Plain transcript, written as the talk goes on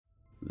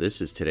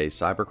This is today's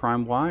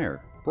Cybercrime Wire,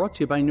 brought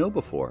to you by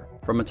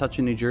KnowBe4. From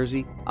Metuchen, New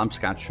Jersey, I'm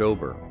Scott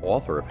Schober,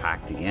 author of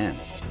Hacked Again.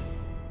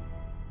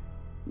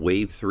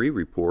 Wave 3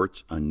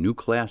 reports a new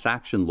class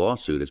action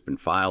lawsuit has been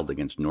filed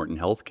against Norton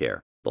Healthcare.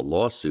 The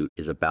lawsuit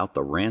is about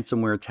the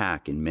ransomware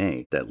attack in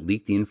May that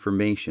leaked the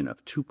information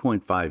of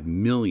 2.5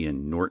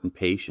 million Norton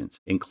patients,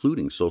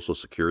 including social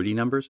security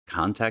numbers,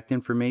 contact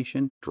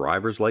information,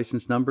 driver's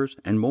license numbers,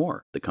 and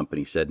more, the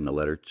company said in a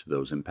letter to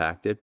those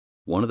impacted.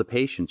 One of the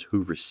patients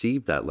who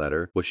received that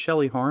letter was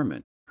Shelley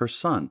Harmon. Her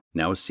son,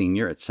 now a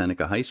senior at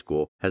Seneca High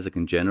School, has a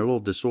congenital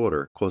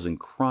disorder causing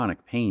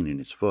chronic pain in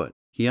his foot.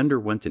 He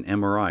underwent an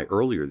MRI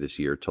earlier this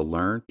year to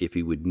learn if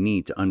he would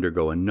need to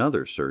undergo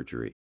another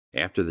surgery.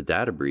 After the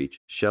data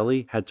breach,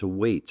 Shelley had to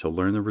wait to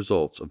learn the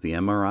results of the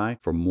MRI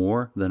for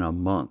more than a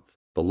month.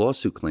 The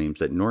lawsuit claims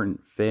that Norton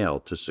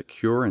failed to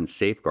secure and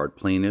safeguard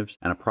plaintiffs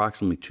and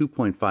approximately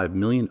 2.5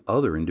 million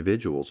other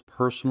individuals'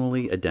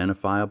 personally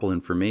identifiable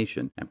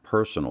information and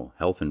personal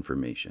health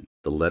information.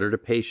 The letter to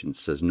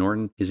patients says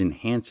Norton is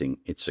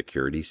enhancing its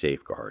security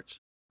safeguards.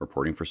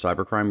 Reporting for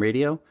Cybercrime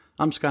Radio,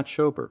 I'm Scott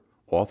Schober,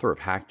 author of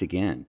Hacked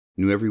Again.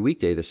 New every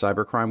weekday, the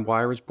Cybercrime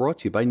Wire is brought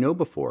to you by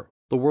KnowBe4,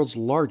 the world's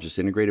largest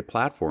integrated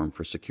platform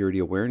for security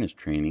awareness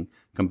training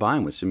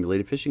combined with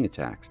simulated phishing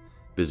attacks.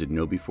 Visit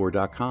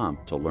knowbe4.com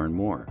to learn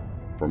more.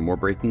 For more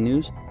breaking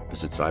news,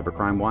 visit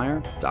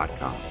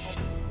cybercrimewire.com.